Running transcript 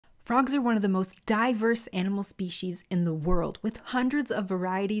Frogs are one of the most diverse animal species in the world, with hundreds of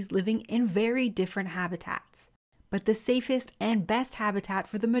varieties living in very different habitats. But the safest and best habitat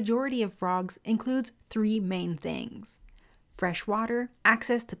for the majority of frogs includes three main things: fresh water,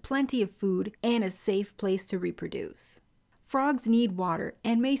 access to plenty of food, and a safe place to reproduce. Frogs need water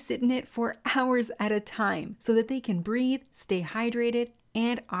and may sit in it for hours at a time so that they can breathe, stay hydrated,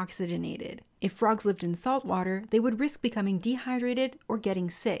 and oxygenated. If frogs lived in salt water, they would risk becoming dehydrated or getting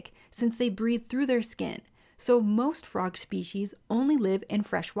sick since they breathe through their skin, so most frog species only live in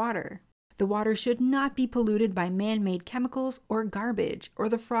fresh water. The water should not be polluted by man-made chemicals or garbage, or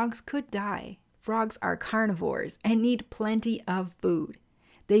the frogs could die. Frogs are carnivores and need plenty of food.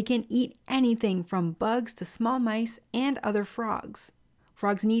 They can eat anything from bugs to small mice and other frogs.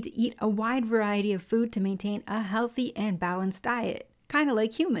 Frogs need to eat a wide variety of food to maintain a healthy and balanced diet, kind of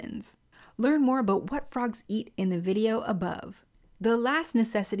like humans. Learn more about what frogs eat in the video above. The last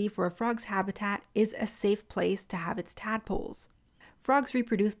necessity for a frog's habitat is a safe place to have its tadpoles. Frogs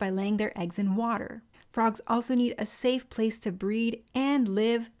reproduce by laying their eggs in water. Frogs also need a safe place to breed and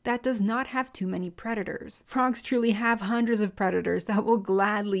live that does not have too many predators. Frogs truly have hundreds of predators that will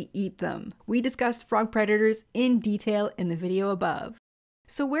gladly eat them. We discussed frog predators in detail in the video above.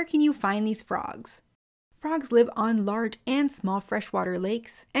 So where can you find these frogs? Frogs live on large and small freshwater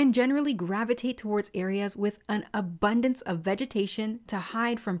lakes and generally gravitate towards areas with an abundance of vegetation to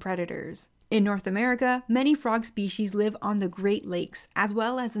hide from predators. In North America, many frog species live on the Great Lakes, as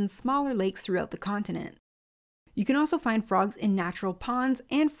well as in smaller lakes throughout the continent. You can also find frogs in natural ponds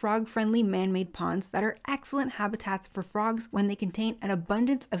and frog-friendly man-made ponds that are excellent habitats for frogs when they contain an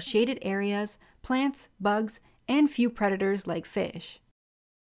abundance of shaded areas, plants, bugs, and few predators like fish.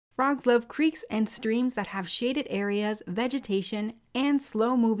 Frogs love creeks and streams that have shaded areas, vegetation, and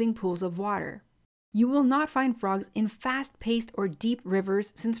slow-moving pools of water. You will not find frogs in fast-paced or deep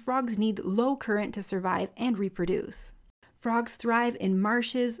rivers since frogs need low current to survive and reproduce. Frogs thrive in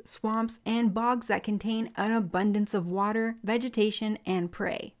marshes, swamps, and bogs that contain an abundance of water, vegetation, and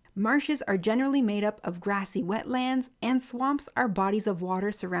prey. Marshes are generally made up of grassy wetlands, and swamps are bodies of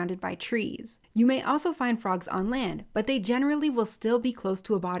water surrounded by trees. You may also find frogs on land, but they generally will still be close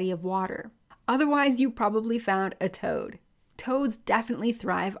to a body of water. Otherwise, you probably found a toad. Toads definitely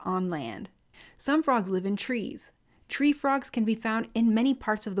thrive on land. Some frogs live in trees. Tree frogs can be found in many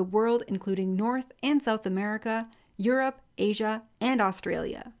parts of the world, including North and South America, Europe, Asia, and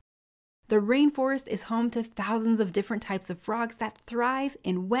Australia. The rainforest is home to thousands of different types of frogs that thrive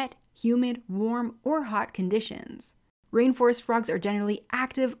in wet, humid, warm, or hot conditions. Rainforest frogs are generally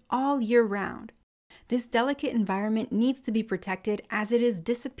active all year round. This delicate environment needs to be protected as it is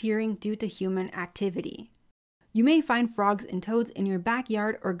disappearing due to human activity. You may find frogs and toads in your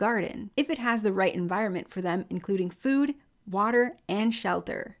backyard or garden if it has the right environment for them, including food, water, and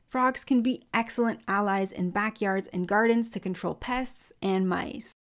shelter. Frogs can be excellent allies in backyards and gardens to control pests and mice.